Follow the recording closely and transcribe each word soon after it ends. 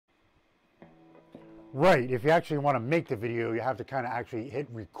Right, if you actually want to make the video, you have to kind of actually hit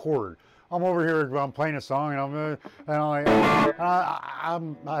record. I'm over here, I'm playing a song, and I'm like,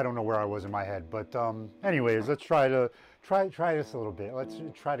 I don't know where I was in my head, but anyways, let's try this a little bit. Let's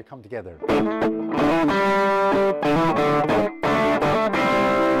try to come together.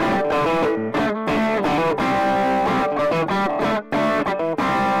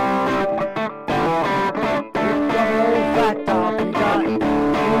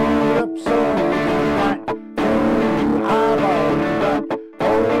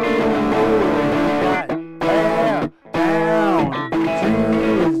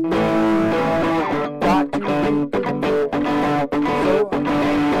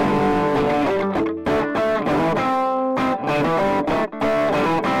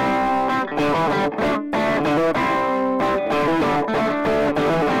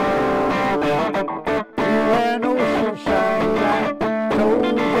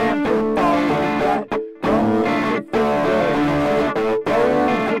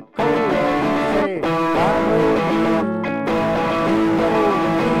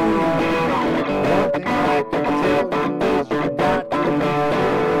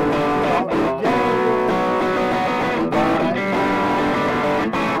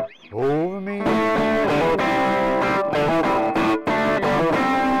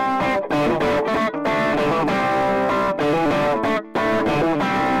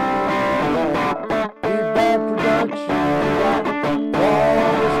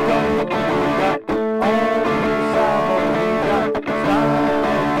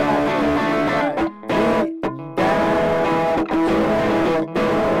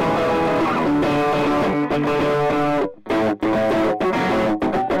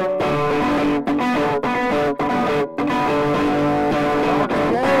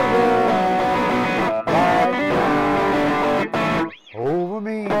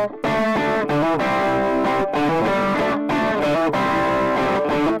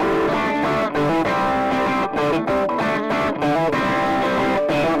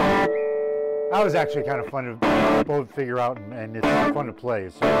 That was actually kind of fun to both figure out, and it's fun to play.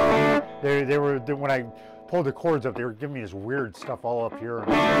 So they were when I pulled the chords up, they were giving me this weird stuff all up here,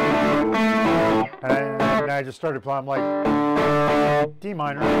 and I just started playing. I'm like D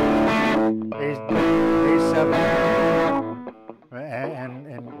minor, A7,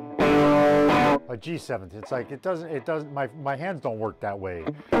 and a G7. It's like it doesn't. My hands don't work that way.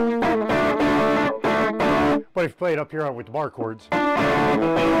 But if you play it up here with the bar chords,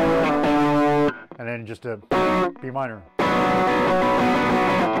 and then just a B minor.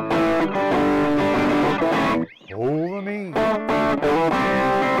 Over me.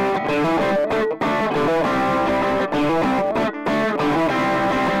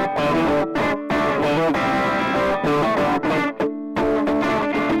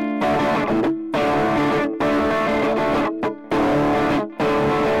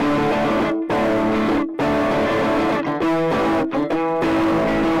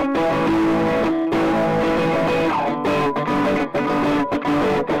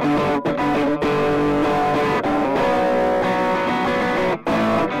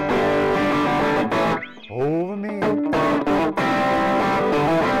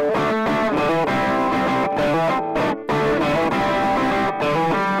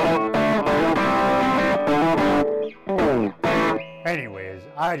 Anyways,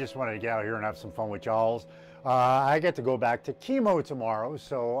 I just wanted to get out here and have some fun with y'all. I get to go back to chemo tomorrow,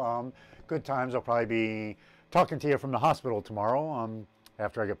 so good times. I'll probably be talking to you from the hospital tomorrow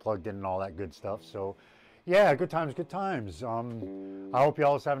after I get plugged in and all that good stuff. So yeah, good times, good times. I hope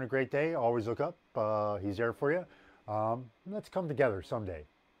y'all is having a great day. Always look up. He's there for you. Let's come together someday.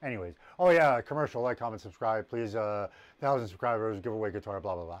 Anyways, oh yeah, commercial, like, comment, subscribe, please. 1,000 subscribers, giveaway guitar,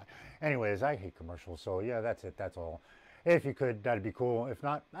 blah, blah, blah. Anyways, I hate commercials, so yeah, that's it, that's all. If you could, that'd be cool. If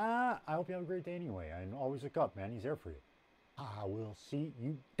not, I hope you have a great day anyway. And always look up, man. He's there for you. I will see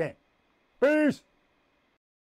you then. Peace!